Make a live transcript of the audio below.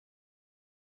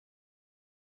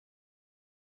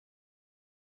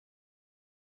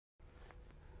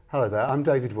Hello there, I'm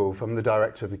David Wolff. I'm the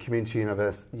Director of the Community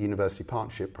University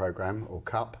Partnership Programme, or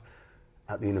CUPP,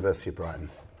 at the University of Brighton.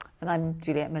 And I'm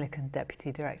Juliet Millican,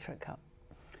 Deputy Director at CUPP.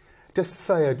 Just to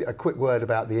say a quick word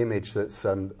about the image that's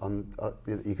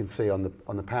you can see on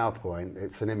the PowerPoint.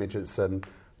 It's an image that's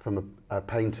from a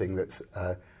painting that's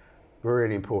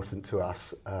really important to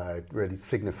us. It really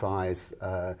signifies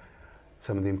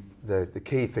some of the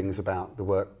key things about the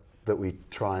work that we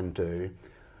try and do.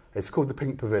 It's called the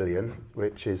Pink Pavilion,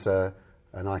 which is an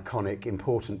iconic,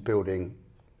 important building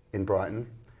in Brighton,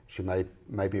 which you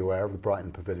may be aware of, the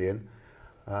Brighton Pavilion.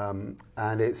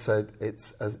 And it's a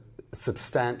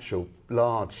substantial,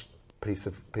 large piece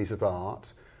of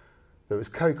art that was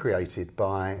co-created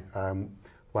by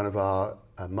one of our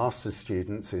master's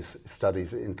students who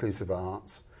studies inclusive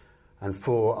arts and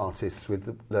 4 artists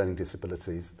with learning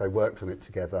disabilities. They worked on it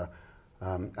together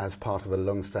as part of a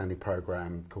long-standing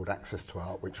programme called Access to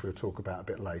Art, which we'll talk about a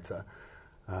bit later.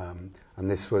 And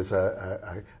this was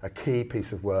a key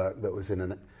piece of work that was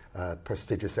in a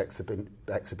prestigious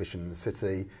exhibition in the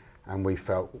city, and we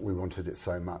felt we wanted it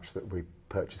so much that we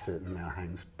purchased it, and now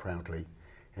hangs proudly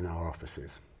in our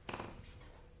offices.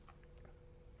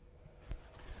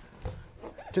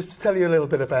 Just to tell you a little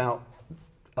bit about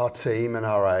our team and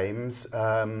our aims.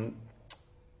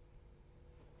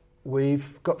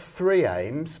 We've got 3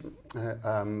 aims,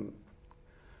 and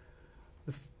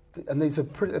these are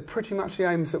pretty much the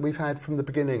aims that we've had from the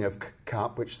beginning of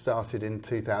CUPP, which started in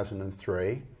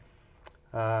 2003.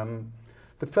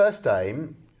 The first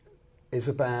aim is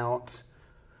about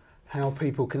how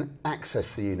people can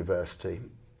access the university.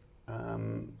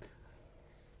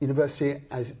 University,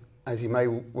 as you may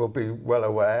well be well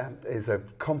aware, is a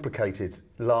complicated,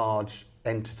 large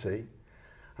entity.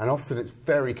 And often it's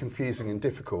very confusing and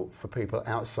difficult for people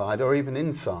outside or even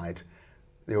inside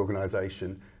the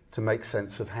organisation to make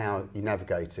sense of how you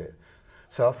navigate it.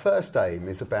 So our first aim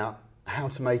is about how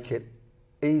to make it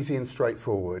easy and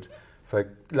straightforward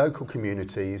for local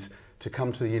communities to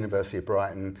come to the University of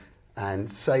Brighton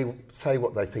and say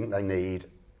what they think they need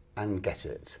and get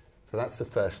it. So that's the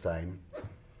first aim.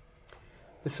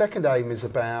 The second aim is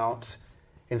about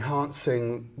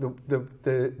enhancing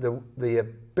the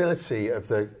ability of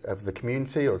the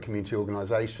community or community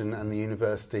organisation and the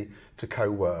university to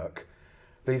co-work.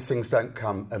 These things don't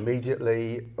come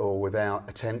immediately or without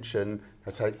attention.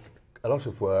 They take a lot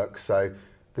of work, so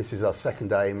this is our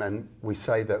second aim, and we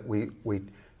say that we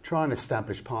try and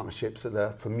establish partnerships that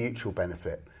are for mutual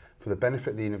benefit, for the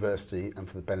benefit of the university and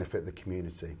for the benefit of the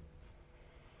community.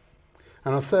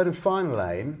 And our third and final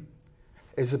aim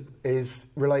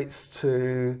relates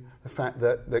to the fact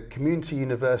that community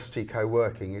university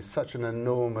co-working is such an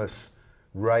enormous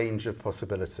range of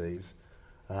possibilities.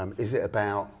 Is it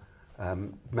about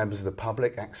members of the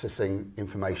public accessing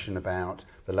information about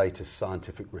the latest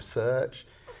scientific research?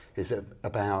 Is it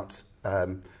about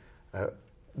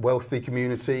wealthy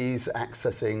communities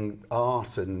accessing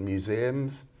art and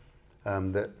museums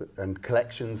and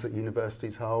collections that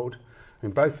universities hold? I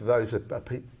mean, both of those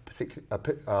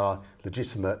are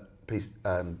legitimate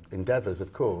endeavours,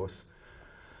 of course.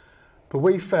 But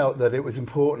we felt that it was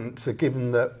important,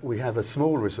 given that we have a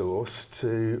small resource,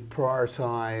 to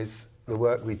prioritise the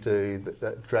work we do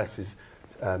that addresses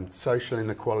social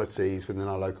inequalities within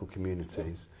our local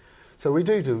communities. So we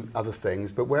do other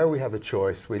things, but where we have a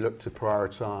choice, we look to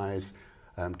prioritise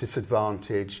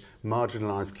disadvantaged,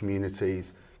 marginalised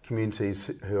communities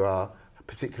who are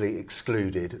particularly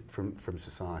excluded from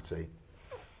society.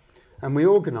 And we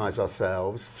organise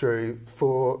ourselves through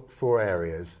four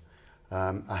areas.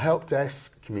 A help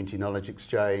desk, community knowledge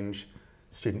exchange,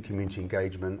 student community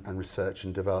engagement, and research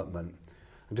and development.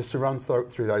 And just to run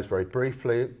through those very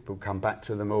briefly, we'll come back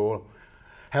to them all.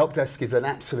 Help desk is an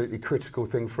absolutely critical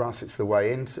thing for us. It's the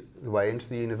way into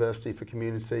the university for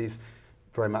communities,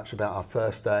 very much about our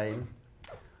first aim.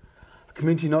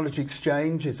 Community knowledge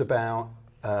exchange is about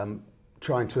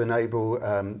trying to enable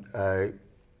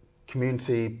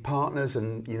community partners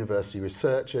and university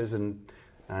researchers and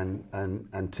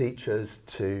teachers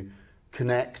to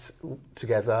connect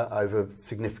together over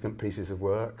significant pieces of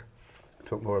work. I'll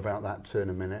talk more about that too in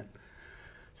a minute.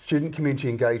 Student community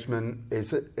engagement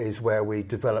is where we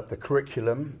develop the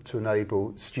curriculum to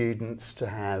enable students to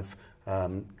have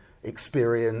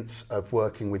experience of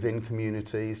working within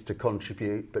communities, to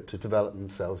contribute, but to develop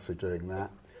themselves through doing that.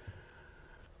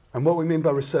 And what we mean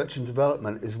by research and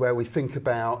development is where we think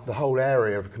about the whole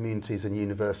area of communities and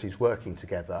universities working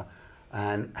together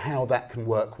and how that can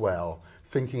work well,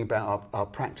 thinking about our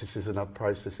practices and our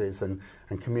processes and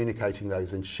communicating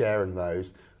those and sharing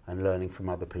those and learning from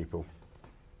other people.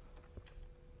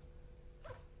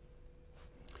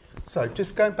 So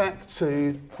just going back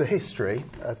to the history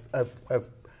of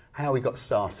how we got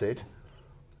started,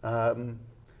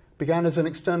 began as an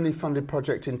externally funded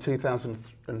project in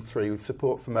 2003 with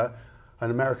support from an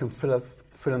American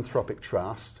philanthropic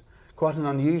trust. Quite an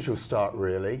unusual start,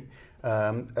 really.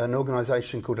 An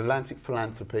organisation called Atlantic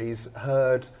Philanthropies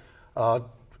heard our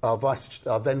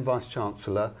then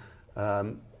Vice-Chancellor,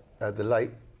 the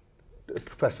late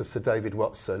Professor Sir David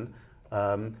Watson,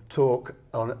 talk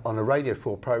on a Radio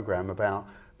 4 programme about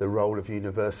the role of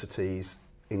universities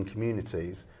in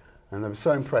communities. And they were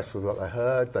so impressed with what they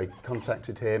heard, they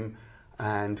contacted him,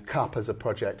 and CUPP as a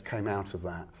project came out of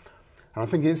that. And I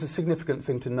think it is a significant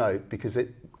thing to note because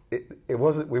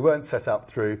we weren't set up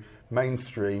through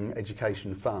mainstream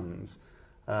education funds.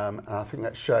 And I think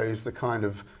that shows the kind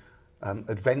of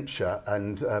adventure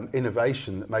and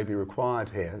innovation that may be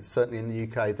required here, certainly in the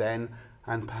UK then,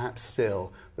 and perhaps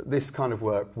still, that this kind of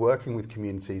work, working with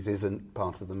communities, isn't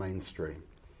part of the mainstream.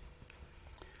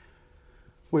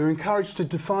 We're encouraged to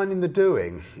define in the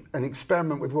doing and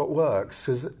experiment with what works,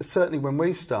 because certainly when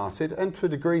we started, and to a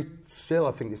degree still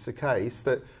I think it's the case,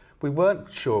 that we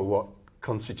weren't sure what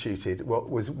constituted, what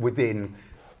was within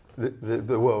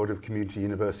the world of community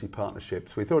university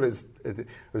partnerships. We thought it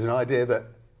was an idea that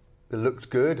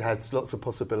looked good, had lots of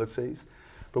possibilities,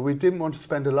 but we didn't want to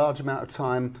spend a large amount of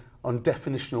time on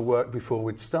definitional work before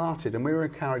we'd started, and we were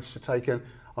encouraged to take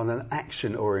on an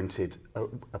action-oriented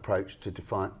approach to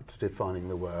defining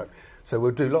the work. So we'll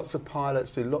do lots of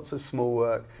pilots, do lots of small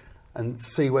work, and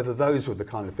see whether those were the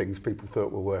kind of things people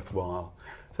thought were worthwhile.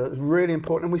 So it's really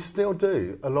important, and we still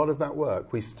do a lot of that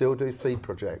work. We still do seed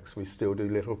projects, we still do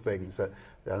little things that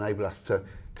enable us to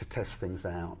test things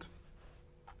out.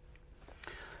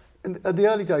 At the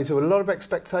early days, there were a lot of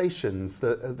expectations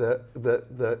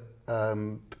that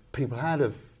people had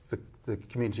of the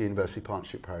Community University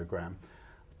Partnership Programme.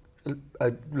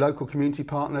 Local community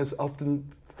partners often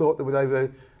thought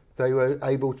that they were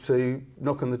able to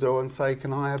knock on the door and say,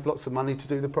 can I have lots of money to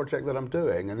do the project that I'm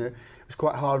doing? And it was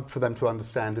quite hard for them to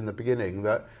understand in the beginning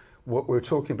that what we were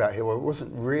talking about here, well, it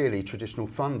wasn't really traditional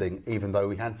funding, even though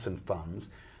we had some funds.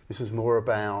 This was more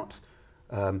about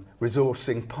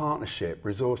resourcing partnership,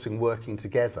 resourcing working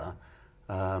together,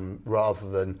 rather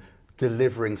than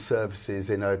delivering services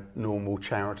in a normal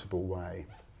charitable way.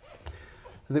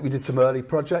 I think we did some early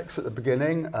projects at the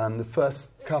beginning. The first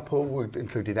couple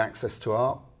included Access to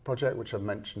Art project, which I've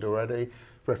mentioned already.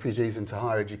 Refugees into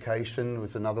Higher Education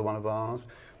was another one of ours.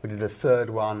 We did a third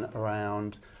one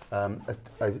around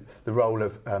the role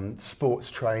of sports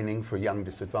training for young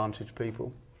disadvantaged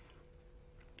people.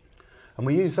 And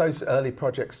we used those early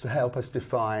projects to help us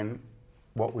define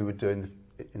what we would do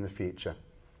in the future.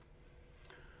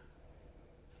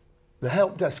 The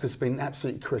help desk has been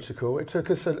absolutely critical. It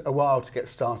took us a while to get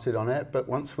started on it, but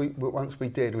once we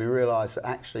did, we realised that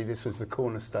actually this was the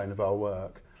cornerstone of our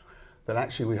work. That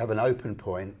actually we have an open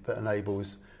point that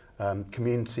enables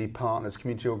community partners,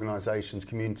 community organisations,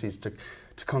 communities to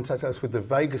contact us with the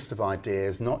vaguest of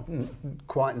ideas, not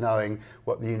quite knowing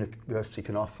what the university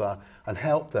can offer, and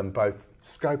help them both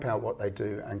scope out what they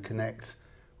do and connect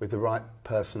with the right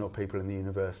person or people in the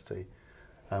university.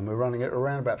 We're running at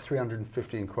around about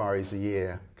 350 inquiries a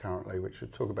year currently, which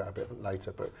we'll talk about a bit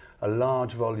later, but a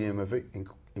large volume of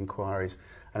inquiries.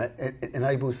 And it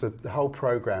enables the whole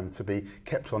programme to be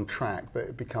kept on track, but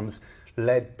it becomes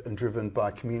led and driven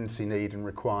by community need and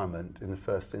requirement in the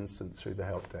first instance through the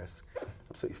help desk.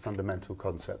 Absolutely fundamental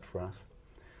concept for us.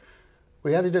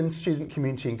 We added in student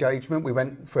community engagement. We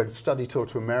went for a study tour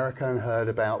to America and heard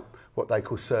about what they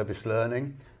call service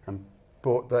learning, and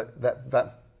brought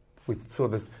that we saw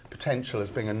the potential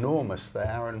as being enormous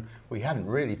there, and we hadn't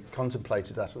really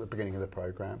contemplated that at the beginning of the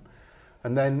programme.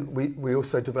 And then we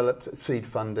also developed seed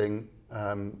funding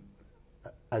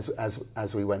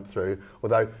as we went through,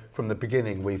 although from the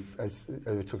beginning as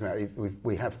we were talking about,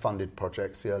 we have funded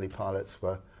projects. The early pilots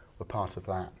were part of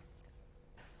that.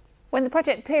 When the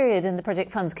project period and the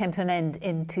project funds came to an end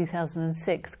in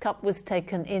 2006, CUPP was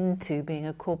taken into being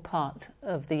a core part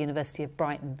of the University of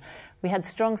Brighton. We had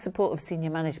strong support of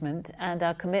senior management, and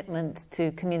our commitment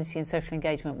to community and social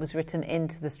engagement was written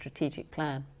into the strategic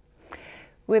plan.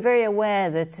 We're very aware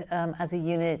that as a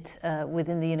unit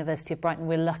within the University of Brighton,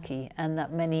 we're lucky, and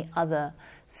that many other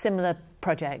similar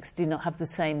projects do not have the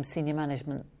same senior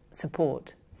management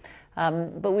support.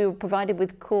 But we were provided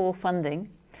with core funding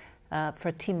for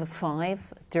a team of 5,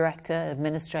 director,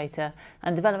 administrator,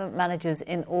 and development managers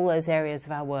in all those areas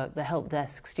of our work, the help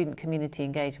desk, student community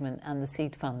engagement, and the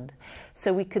seed fund.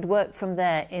 So we could work from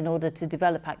there in order to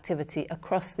develop activity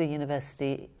across the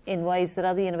university in ways that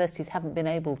other universities haven't been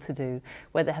able to do,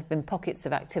 where there have been pockets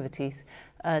of activities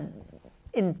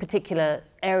in particular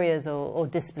areas or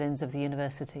disciplines of the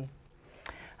university.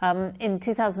 In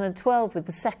 2012, with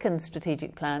the second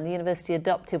strategic plan, the university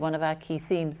adopted one of our key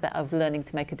themes, that of learning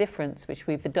to make a difference, which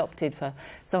we've adopted for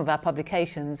some of our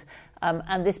publications,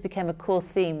 and this became a core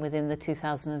theme within the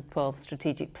 2012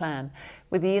 strategic plan,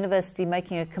 with the university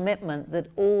making a commitment that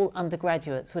all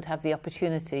undergraduates would have the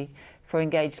opportunity for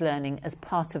engaged learning as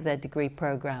part of their degree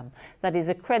programme. That is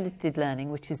accredited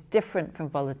learning, which is different from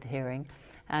volunteering,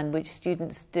 and which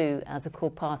students do as a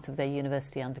core part of their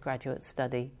university undergraduate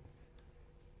study.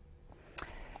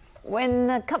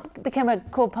 When CUPP became a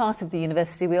core part of the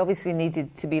university, we obviously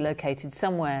needed to be located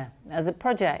somewhere. As a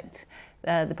project,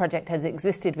 the project has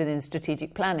existed within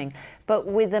strategic planning, but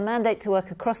with a mandate to work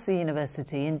across the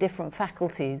university in different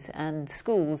faculties and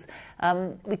schools,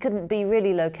 we couldn't be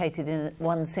really located in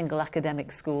one single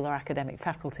academic school or academic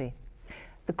faculty.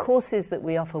 The courses that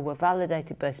we offer were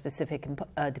validated by specific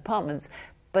departments,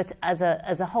 but as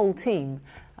a whole team,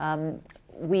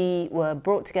 we were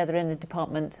brought together in a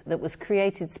department that was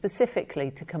created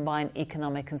specifically to combine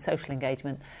economic and social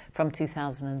engagement from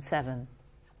 2007.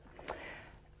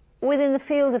 Within the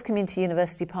field of community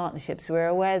university partnerships, we're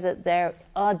aware that there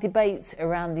are debates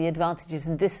around the advantages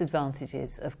and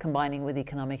disadvantages of combining with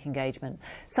economic engagement.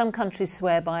 Some countries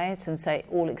swear by it and say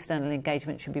all external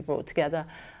engagement should be brought together.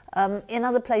 In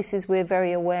other places, we're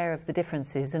very aware of the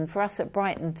differences, and for us at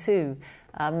Brighton too,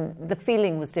 the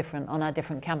feeling was different on our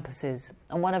different campuses.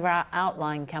 On one of our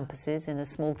outlying campuses in a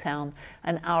small town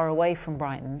an hour away from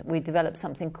Brighton, we developed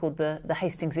something called the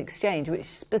Hastings Exchange, which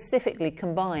specifically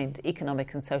combined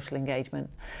economic and social engagement.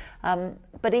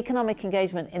 But economic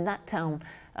engagement in that town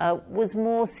was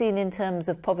more seen in terms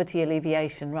of poverty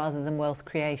alleviation rather than wealth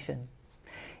creation.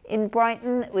 In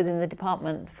Brighton, within the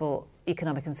Department for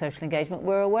Economic and Social Engagement,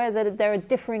 we're aware that there are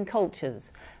differing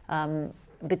cultures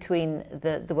between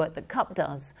the work that CUPP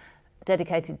does,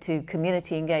 dedicated to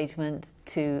community engagement,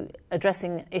 to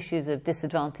addressing issues of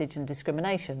disadvantage and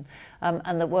discrimination,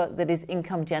 and the work that is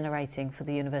income generating for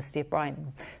the University of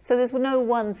Brighton. So there's no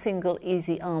one single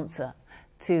easy answer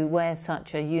to where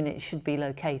such a unit should be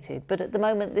located, but at the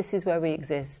moment this is where we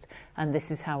exist and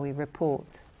this is how we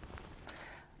report.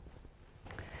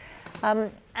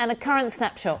 And a current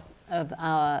snapshot of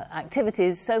our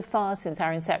activities. So far, since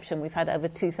our inception, we've had over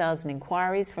 2,000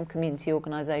 inquiries from community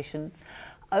organisations,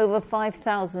 over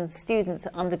 5,000 students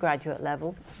at undergraduate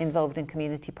level involved in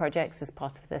community projects as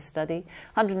part of their study,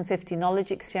 150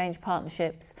 knowledge exchange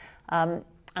partnerships, and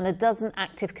a dozen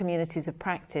active communities of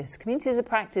practice. Communities of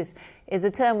practice is a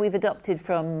term we've adopted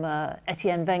from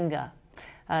Etienne Wenger,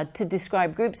 to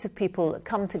describe groups of people that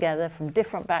come together from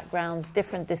different backgrounds,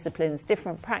 different disciplines,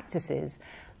 different practices,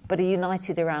 but are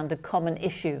united around a common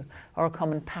issue or a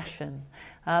common passion.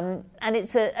 And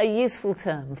it's a useful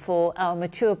term for our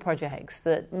mature projects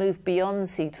that move beyond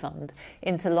seed fund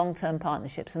into long-term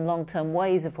partnerships and long-term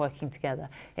ways of working together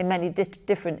in many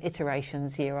different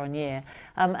iterations year on year.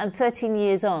 And 13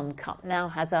 years on, CUPP now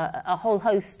has a whole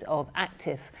host of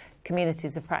active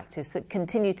communities of practice that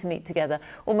continue to meet together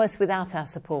almost without our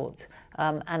support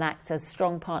and act as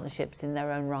strong partnerships in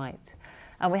their own right.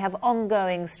 And we have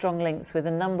ongoing strong links with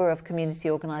a number of community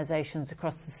organisations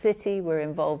across the city. We're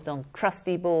involved on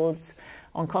trustee boards,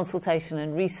 on consultation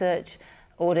and research,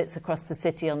 audits across the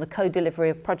city, on the co-delivery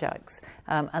of projects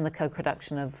and the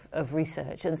co-production of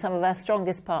research. And some of our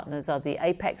strongest partners are the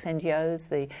Apex NGOs,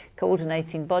 the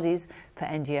coordinating bodies for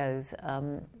NGOs,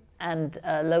 and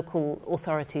local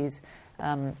authorities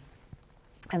and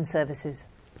services.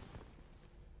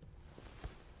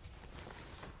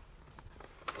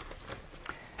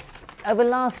 Over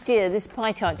last year, this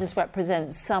pie chart just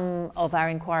represents some of our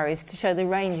inquiries to show the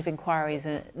range of inquiries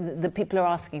that people are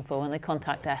asking for when they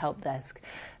contact our help desk.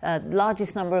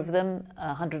 Largest number of them,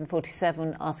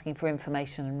 147, asking for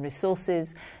information and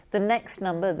resources. The next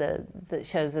number that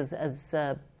shows us as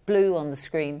blue on the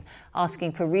screen,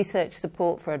 asking for research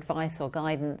support, for advice or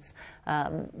guidance.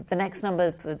 The next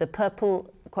number, for the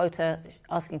purple quota,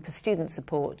 asking for student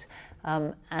support,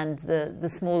 and the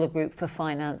smaller group for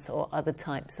finance or other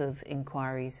types of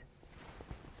inquiries.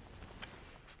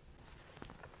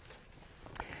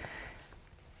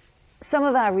 Some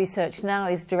of our research now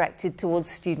is directed towards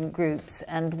student groups,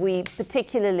 and we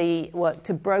particularly work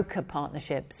to broker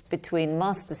partnerships between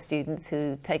master's students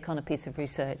who take on a piece of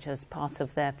research as part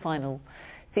of their final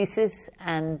thesis,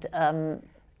 and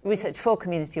research for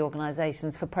community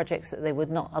organisations for projects that they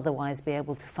would not otherwise be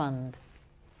able to fund.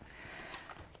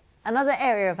 Another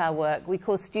area of our work we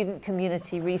call student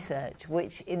community research,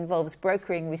 which involves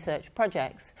brokering research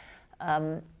projects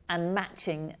and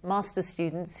matching master's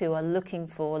students who are looking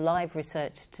for live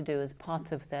research to do as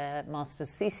part of their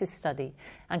master's thesis study,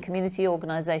 and community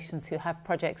organisations who have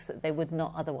projects that they would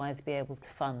not otherwise be able to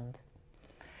fund.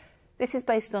 This is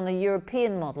based on a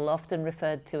European model often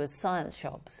referred to as science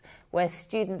shops, where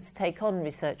students take on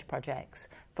research projects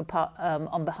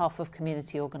on behalf of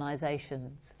community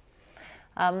organisations.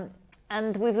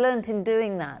 And we've learnt in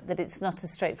doing that it's not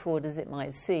as straightforward as it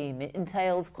might seem. It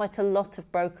entails quite a lot of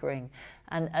brokering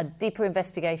and a deeper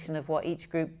investigation of what each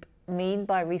group mean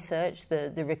by research,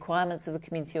 the requirements of the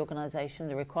community organisation,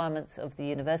 the requirements of the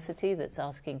university that's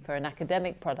asking for an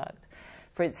academic product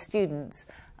for its students,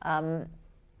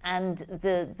 and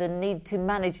the need to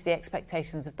manage the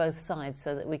expectations of both sides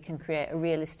so that we can create a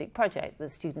realistic project that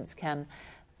students can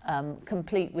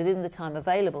complete within the time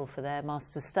available for their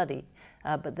master's study,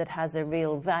 but that has a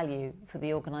real value for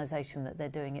the organisation that they're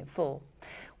doing it for.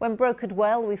 When brokered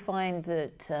well, we find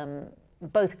that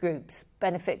both groups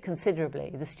benefit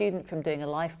considerably. The student from doing a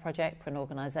life project for an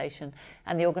organisation,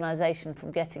 and the organisation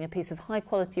from getting a piece of high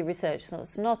quality research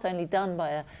that's not only done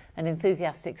by an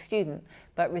enthusiastic student,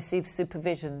 but receives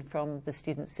supervision from the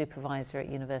student supervisor at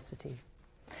university.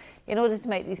 In order to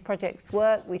make these projects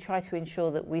work, we try to ensure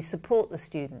that we support the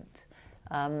student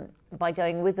by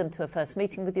going with them to a first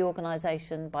meeting with the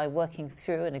organisation, by working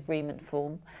through an agreement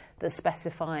form that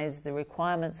specifies the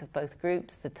requirements of both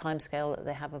groups, the timescale that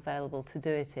they have available to do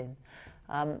it in,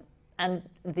 and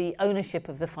the ownership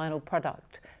of the final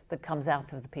product that comes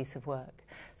out of the piece of work.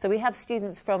 So we have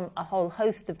students from a whole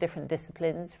host of different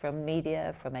disciplines, from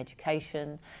media, from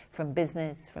education, from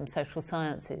business, from social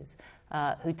sciences,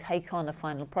 who take on a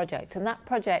final project. And that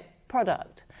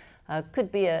product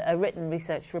could be a written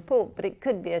research report, but it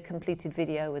could be a completed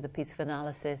video with a piece of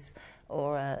analysis,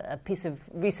 or a piece of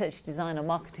research design or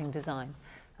marketing design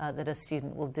that a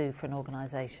student will do for an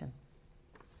organisation.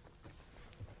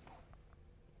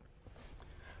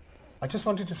 I just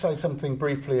wanted to say something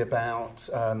briefly about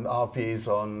our views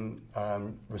on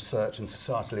research and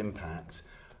societal impact,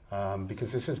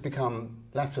 because this has become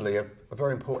latterly a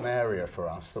very important area for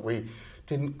us that we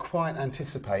didn't quite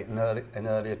anticipate in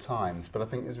earlier times, but I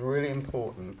think is really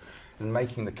important in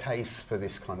making the case for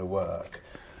this kind of work.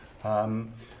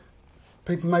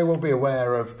 People may well be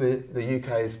aware of the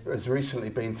UK has recently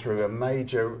been through a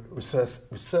major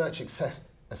research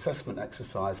assessment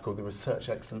exercise called the Research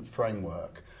Excellence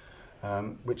Framework,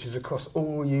 which is across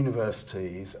all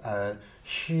universities, a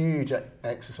huge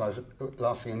exercise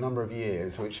lasting a number of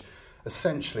years, which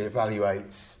essentially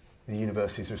evaluates the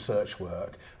university's research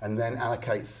work and then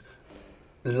allocates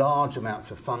large amounts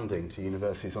of funding to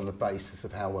universities on the basis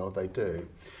of how well they do.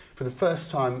 For the first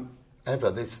time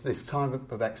ever, this kind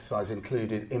of exercise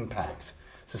included impact,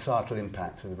 societal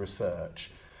impact of the research.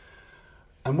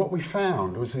 And what we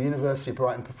found was the University of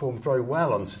Brighton performed very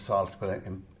well on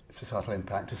societal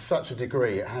impact to such a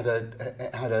degree it had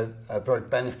a very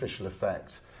beneficial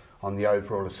effect on the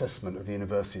overall assessment of the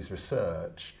university's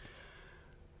research.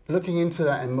 Looking into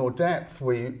that in more depth,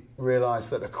 we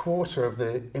realised that a quarter of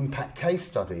the impact case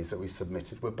studies that we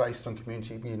submitted were based on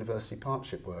community-university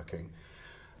partnership working.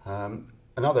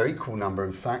 Another equal number,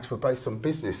 in fact, were based on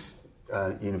business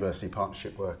university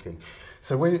partnership working.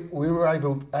 So we were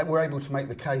able to make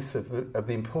the case of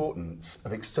the importance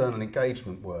of external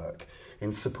engagement work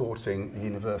in supporting the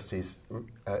university's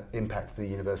impact of the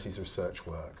university's research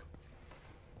work.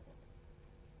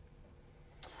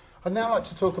 I'd now like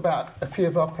to talk about a few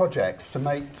of our projects to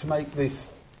make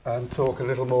this talk a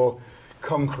little more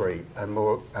concrete and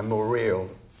more real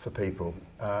for people.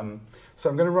 So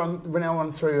I'm going to now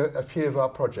run through a few of our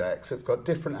projects. They've got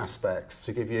different aspects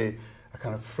to give you a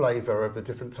kind of flavour of the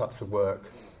different types of work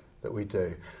that we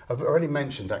do. I've already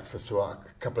mentioned Access to Art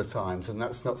a couple of times, and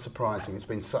that's not surprising. It's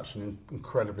been such an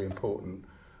incredibly important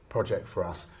project for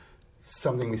us.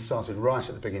 Something we started right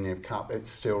at the beginning of CUPP. It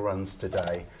still runs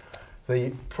today.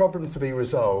 The problem to be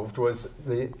resolved was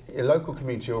a local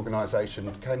community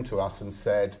organisation came to us and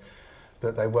said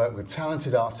that they work with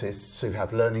talented artists who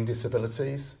have learning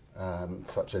disabilities,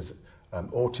 such as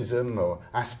autism or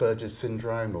Asperger's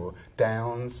syndrome or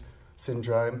Down's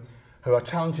syndrome, who are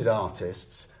talented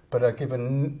artists but are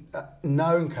given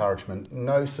no encouragement,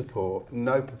 no support,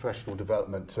 no professional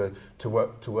development to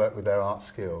work with their art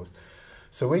skills.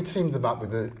 So we teamed them up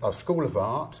with our School of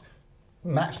Art,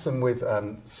 matched them with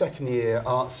second-year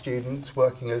art students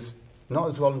working not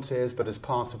as volunteers but as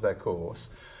part of their course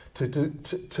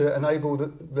to enable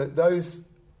those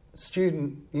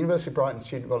University of Brighton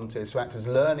student volunteers to act as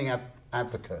learning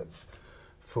advocates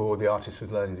for the artists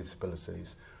with learning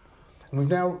disabilities. And we've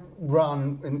now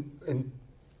run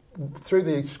through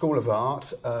the School of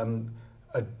Art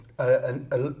a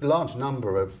large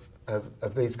number of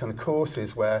of these kind of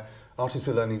courses where artists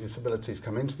with learning disabilities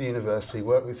come into the university,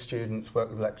 work with students, work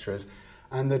with lecturers,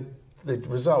 and the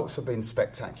results have been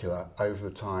spectacular over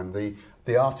the time.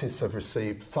 The artists have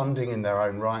received funding in their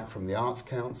own right from the Arts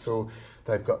Council.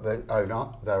 They've got their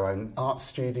own art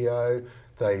studio.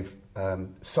 They've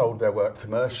sold their work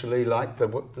commercially, like the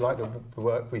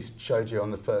work we showed you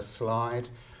on the first slide,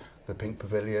 the Pink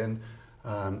Pavilion.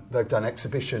 They've done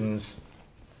exhibitions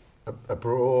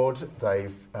abroad.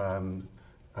 They've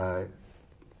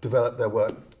developed their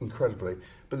work incredibly.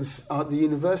 But the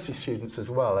university students as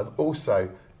well have also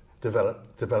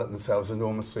developed themselves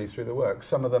enormously through the work.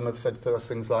 Some of them have said to us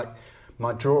things like,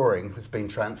 my drawing has been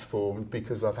transformed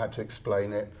because I've had to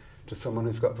explain it to someone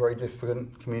who's got very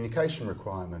different communication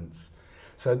requirements.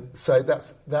 So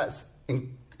that's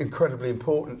incredibly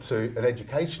important to an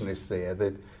educationalist there.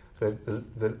 The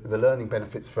learning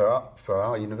benefits for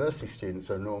our university students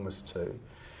are enormous too.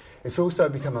 It's also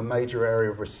become a major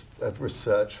area of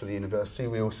research for the university.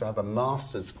 We also have a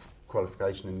master's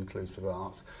qualification in inclusive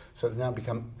arts, so it's now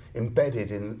become embedded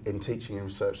in teaching and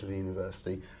research at the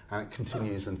university, and it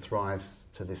continues and thrives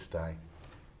to this day.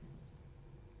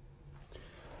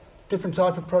 Different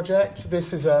type of project.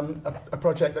 This is a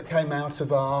project that came out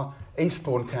of our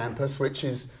Eastbourne campus, which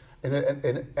is in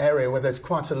an area where there's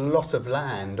quite a lot of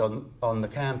land on the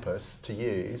campus to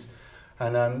use.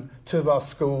 And two of our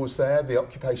schools there, the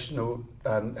occupational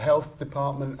health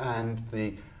department and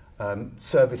the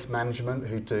service management,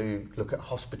 who do look at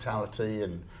hospitality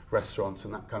and restaurants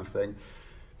and that kind of thing,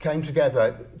 came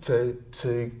together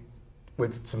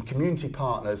with some community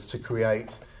partners to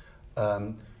create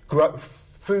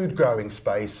food growing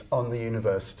space on the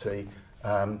university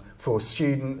for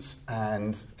students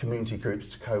and community groups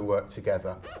to co-work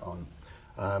together on.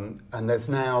 And there's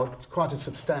now quite a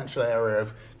substantial area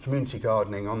of community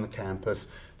gardening on the campus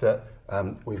that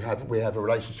we have a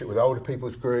relationship with older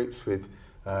people's groups, with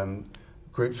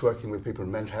groups working with people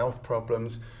with mental health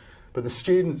problems. But the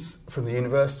students from the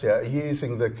university are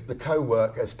using the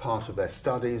co-work as part of their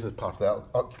studies, as part of their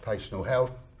occupational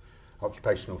health,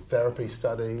 occupational therapy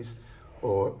studies,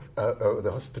 or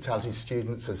the hospitality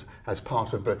students as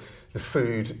part of the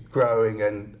food growing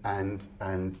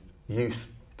and use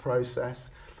process.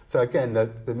 So again,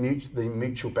 the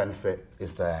mutual benefit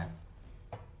is there.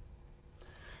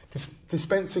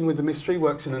 Dispensing with the mystery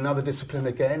works in another discipline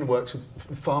again, works with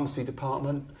the pharmacy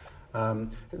department.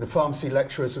 The pharmacy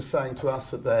lecturers were saying to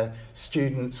us that their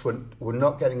students were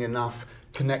not getting enough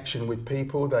connection with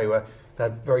people. They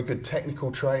had very good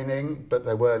technical training, but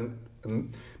they weren't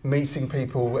meeting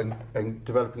people and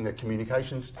developing their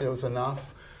communication skills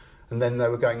enough. And then they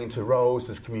were going into roles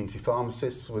as community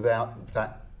pharmacists without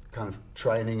that kind of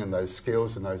training and those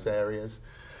skills in those areas.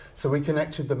 So we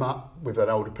connected them up with an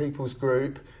older people's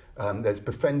group. There's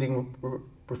befriending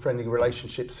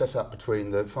relationships set up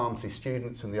between the pharmacy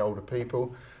students and the older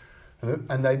people.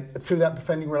 And through that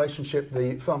befriending relationship,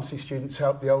 the pharmacy students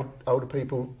help the older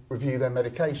people review their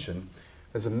medication.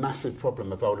 There's a massive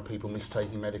problem of older people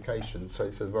mistaking medication, so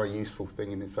it's a very useful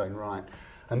thing in its own right.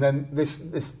 And then this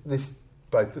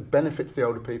both benefits the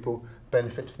older people,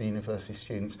 benefits the university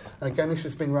students. And again, this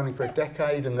has been running for a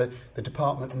decade, and the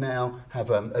department now have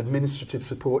administrative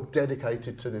support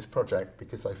dedicated to this project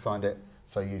because they find it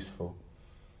so useful.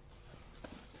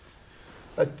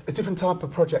 A different type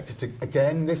of project,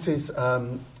 again, this is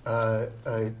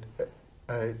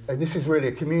really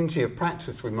a community of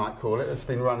practice, we might call it. It's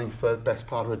been running for the best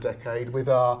part of a decade with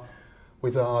our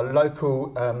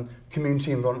local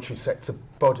community and voluntary sector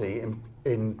body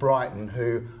in Brighton,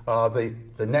 who are the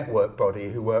network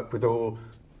body who work with all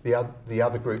the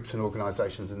other groups and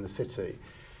organisations in the city.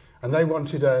 And they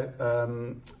wanted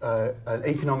an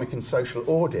economic and social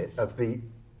audit of the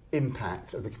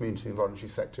impact of the community and voluntary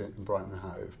sector in Brighton and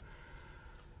Hove.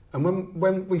 And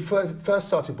when we first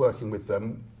started working with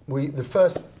them, the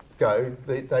first go,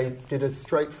 they did a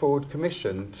straightforward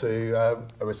commission to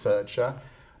a researcher,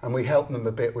 and we helped them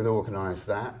a bit with organise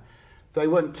that. They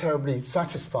weren't terribly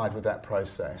satisfied with that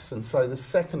process, and so the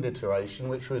second iteration,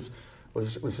 which was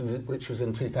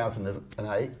in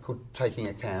 2008, called Taking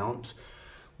Account,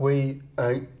 we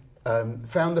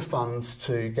found the funds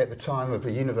to get the time of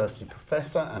a university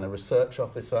professor and a research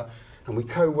officer, and we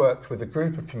co-worked with a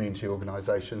group of community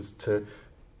organisations to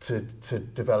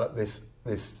develop this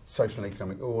social and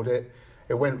economic audit.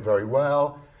 It went very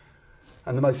well.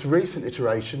 And the most recent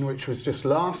iteration, which was just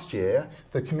last year,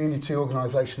 the community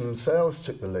organisation themselves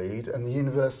took the lead, and the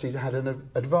university had an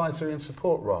advisory and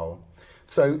support role.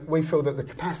 So we feel that the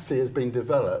capacity has been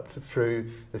developed through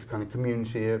this kind of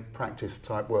community practice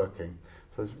type working.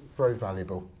 So it's very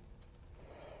valuable.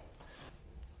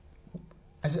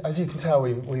 As you can tell,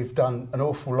 we've done an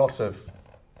awful lot of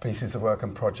pieces of work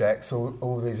and projects.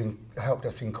 All these help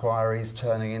desk inquiries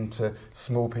turning into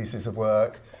small pieces of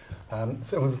work.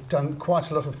 So we've done quite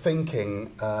a lot of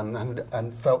thinking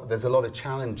and felt there's a lot of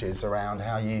challenges around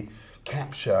how you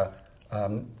capture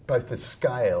both the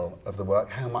scale of the work,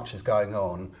 how much is going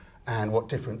on, and what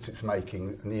difference it's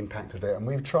making and the impact of it. And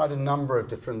we've tried a number of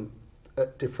different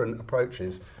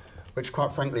approaches, which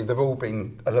quite frankly they've all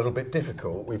been a little bit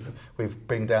difficult. We've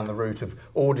been down the route of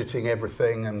auditing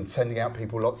everything and sending out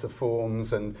people lots of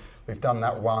forms, and we've done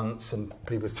that once, and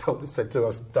people said to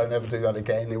us, don't ever do that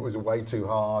again, it was way too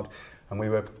hard, and we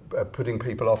were putting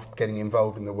people off getting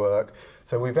involved in the work.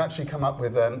 So we've actually come up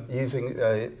with using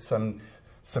some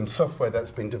software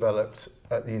that's been developed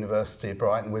at the University of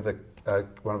Brighton with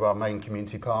one of our main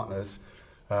community partners,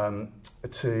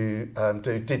 to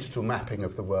do digital mapping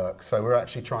of the work. So we're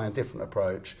actually trying a different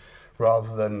approach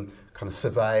rather than kind of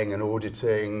surveying and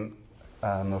auditing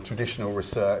or traditional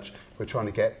research. We're trying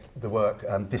to get the work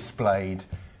displayed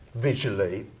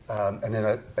visually and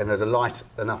in a light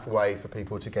enough way for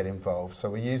people to get involved. So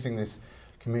we're using this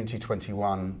Community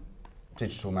 21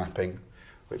 digital mapping,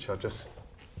 which I'll just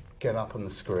get up on the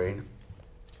screen.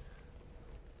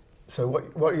 So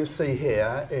what you see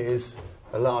here is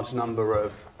a large number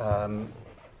of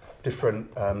different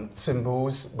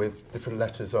symbols with different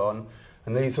letters on,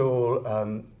 and these all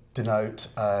denote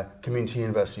Community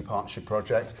University Partnership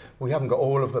Project. We haven't got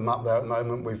all of them up there at the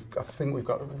moment. I think we've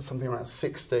got something around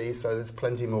 60, so there's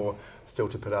plenty more still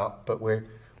to put up, but we're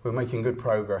making good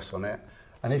progress on it.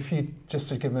 And if you, just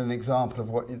to give an example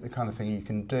of the kind of thing you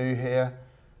can do here,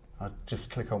 I'll just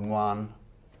click on one.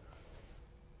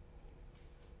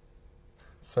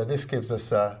 So this gives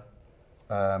us a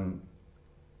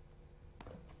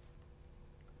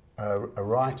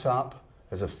write-up.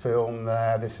 There's a film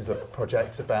there. This is a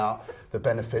project about the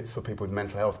benefits for people with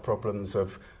mental health problems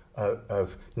of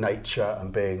nature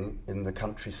and being in the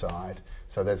countryside.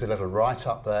 So there's a little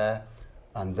write-up there,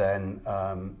 and then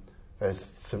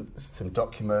there's some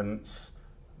documents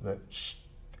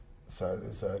so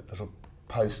there's a little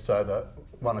poster that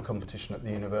won a competition at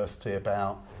the university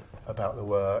about the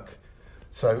work.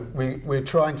 So we're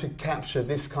trying to capture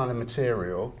this kind of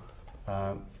material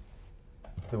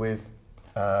with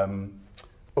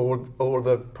all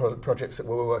the projects that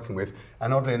we're working with,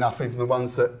 and oddly enough, even the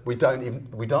ones that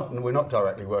we're not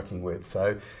directly working with.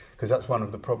 So, because that's one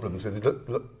of the problems with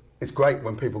it. It's great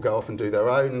when people go off and do their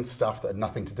own stuff that had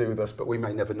nothing to do with us, but we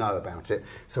may never know about it.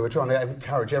 So we're trying to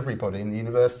encourage everybody in the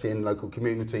university and local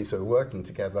communities who are working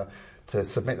together to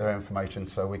submit their information,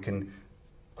 so we can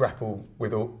grapple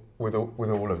with all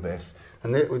of this.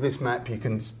 And with this map, you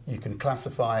can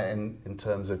classify it in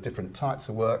terms of different types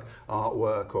of work,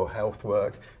 artwork or health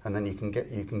work, and then you can get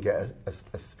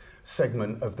a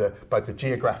segment of both the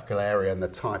geographical area and the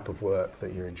type of work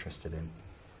that you're interested in.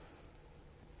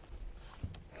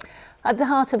 At the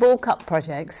heart of all CUPP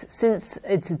projects, since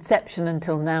its inception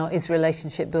until now, is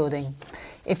relationship building.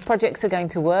 If projects are going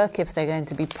to work, if they're going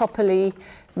to be properly,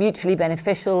 mutually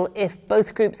beneficial, if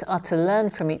both groups are to learn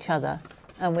from each other,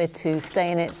 and we're to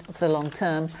stay in it for the long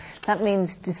term, that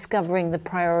means discovering the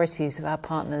priorities of our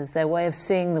partners, their way of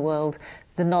seeing the world,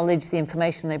 the knowledge, the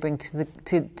information they bring to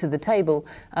the table,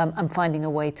 and finding a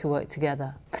way to work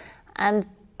together. And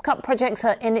CUPP projects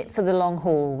are in it for the long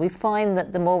haul. We find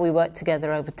that the more we work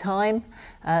together over time,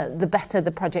 the better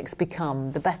the projects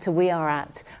become, the better we are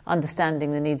at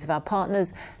understanding the needs of our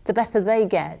partners, the better they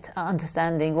get at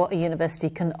understanding what a university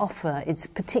can offer, its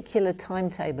particular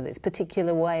timetable, its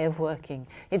particular way of working,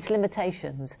 its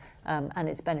limitations, and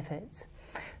its benefits.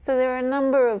 So there are a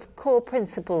number of core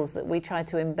principles that we try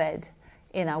to embed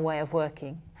in our way of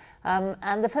working.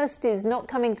 And the first is not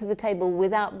coming to the table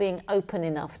without being open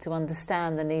enough to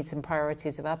understand the needs and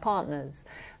priorities of our partners,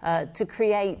 to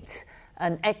create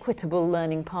an equitable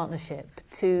learning partnership,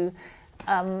 to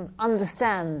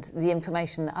understand the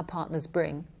information that our partners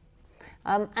bring,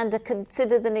 and to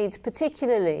consider the needs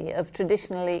particularly of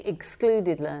traditionally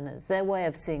excluded learners, their way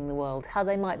of seeing the world, how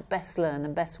they might best learn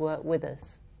and best work with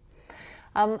us.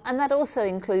 And that also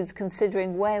includes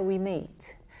considering where we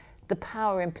meet, the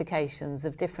power implications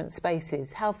of different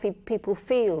spaces, how people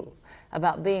feel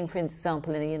about being, for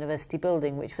example, in a university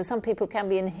building, which for some people can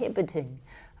be inhibiting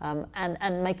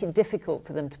and make it difficult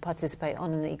for them to participate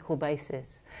on an equal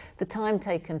basis. The time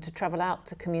taken to travel out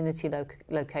to community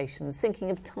locations,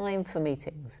 thinking of time for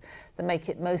meetings that make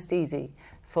it most easy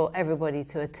for everybody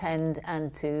to attend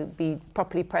and to be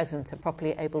properly present and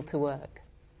properly able to work.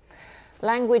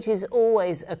 Language is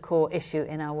always a core issue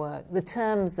in our work. The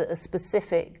terms that are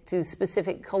specific to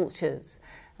specific cultures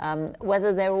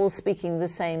Whether they're all speaking the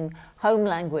same home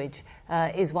language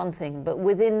is one thing, but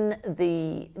within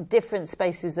the different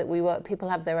spaces that we work, people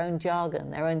have their own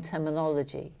jargon, their own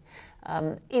terminology.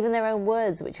 Even their own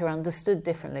words, which are understood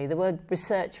differently. The word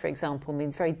research, for example,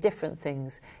 means very different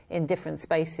things in different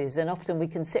spaces, and often we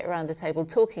can sit around a table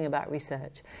talking about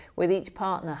research, with each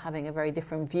partner having a very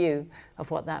different view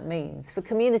of what that means. For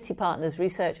community partners,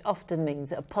 research often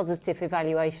means a positive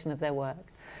evaluation of their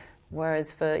work,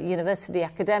 whereas for university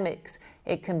academics,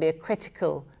 it can be a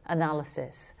critical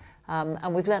analysis.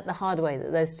 And we've learnt the hard way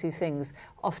that those two things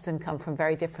often come from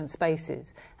very different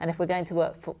spaces. And if we're going to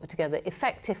work together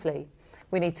effectively,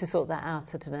 we need to sort that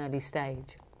out at an early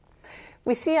stage.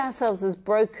 We see ourselves as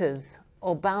brokers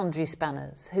or boundary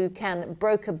spanners who can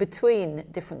broker between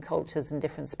different cultures and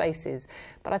different spaces.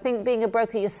 But I think being a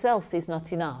broker yourself is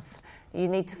not enough. You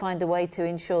need to find a way to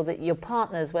ensure that your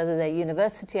partners, whether they're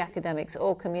university academics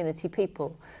or community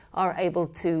people, are able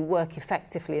to work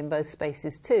effectively in both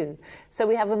spaces too. So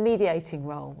we have a mediating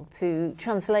role to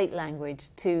translate language,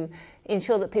 to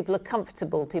ensure that people are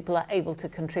comfortable, people are able to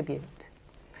contribute.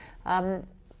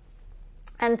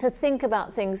 And to think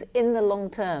about things in the long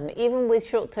term, even with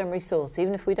short-term resource,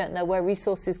 even if we don't know where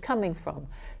resource is coming from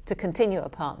to continue a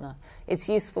partner, it's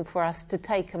useful for us to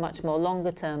take a much more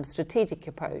longer-term strategic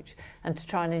approach and to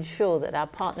try and ensure that our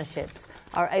partnerships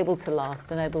are able to last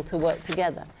and able to work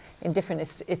together in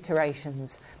different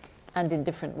iterations and in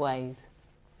different ways.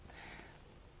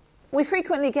 We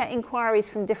frequently get inquiries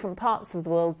from different parts of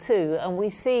the world too, and we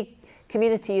see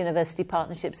community university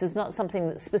partnerships is not something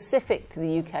that's specific to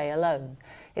the UK alone.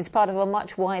 It's part of a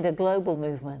much wider global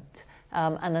movement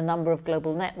and a number of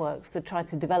global networks that try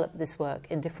to develop this work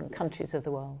in different countries of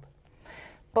the world.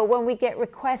 But when we get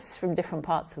requests from different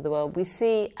parts of the world, we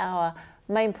see our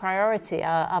main priority,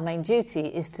 our main duty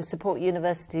is to support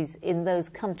universities in those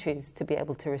countries to be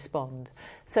able to respond.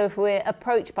 So if we're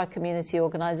approached by community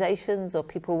organisations or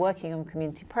people working on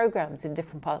community programmes in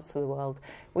different parts of the world,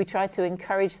 we try to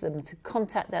encourage them to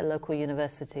contact their local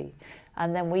university,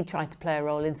 and then we try to play a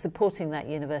role in supporting that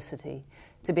university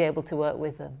to be able to work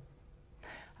with them.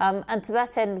 And to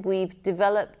that end, we've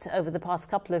developed over the past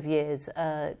couple of years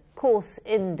a course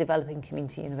in developing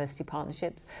community university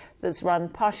partnerships that's run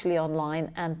partially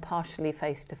online and partially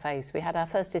face-to-face. We had our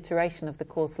first iteration of the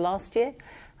course last year.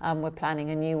 We're planning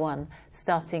a new one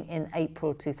starting in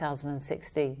April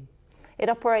 2016. It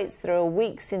operates through a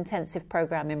week's intensive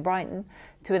programme in Brighton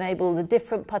to enable the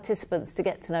different participants to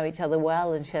get to know each other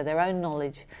well and share their own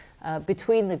knowledge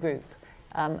between the group.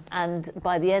 And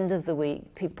by the end of the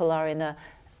week, people are in a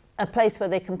place where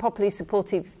they can properly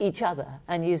support each other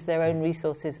and use their own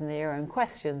resources and their own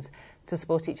questions to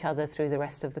support each other through the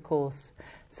rest of the course.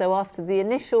 So after the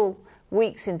initial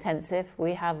week's intensive,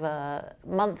 we have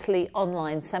monthly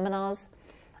online seminars.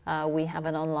 We have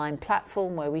an online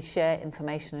platform where we share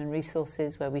information and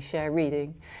resources, where we share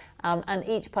reading, and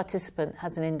each participant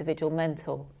has an individual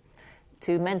mentor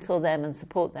to mentor them and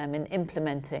support them in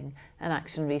implementing an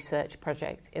action research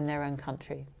project in their own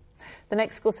country. The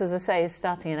next course, as I say, is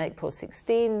starting in April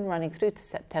 16, running through to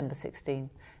September 16.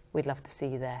 We'd love to see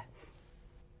you there.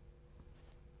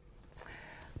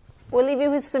 We'll leave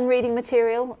you with some reading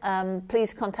material.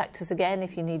 Please contact us again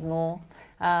if you need more.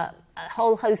 A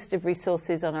whole host of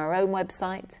resources on our own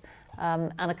website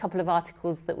and a couple of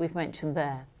articles that we've mentioned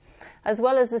there, as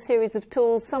well as a series of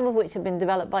tools, some of which have been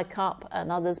developed by CUPP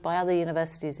and others by other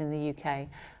universities in the UK,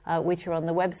 which are on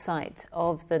the website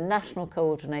of the National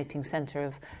Coordinating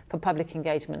Centre for Public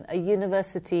Engagement, a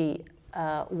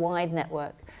university-wide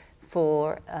network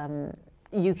for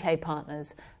UK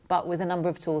partners, but with a number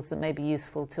of tools that may be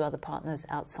useful to other partners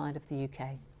outside of the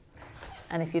UK.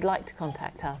 And if you'd like to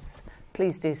contact us,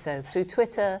 please do so through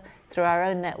Twitter, through our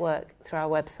own network, through our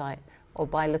website, or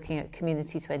by looking at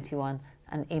Community 21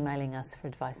 and emailing us for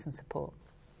advice and support.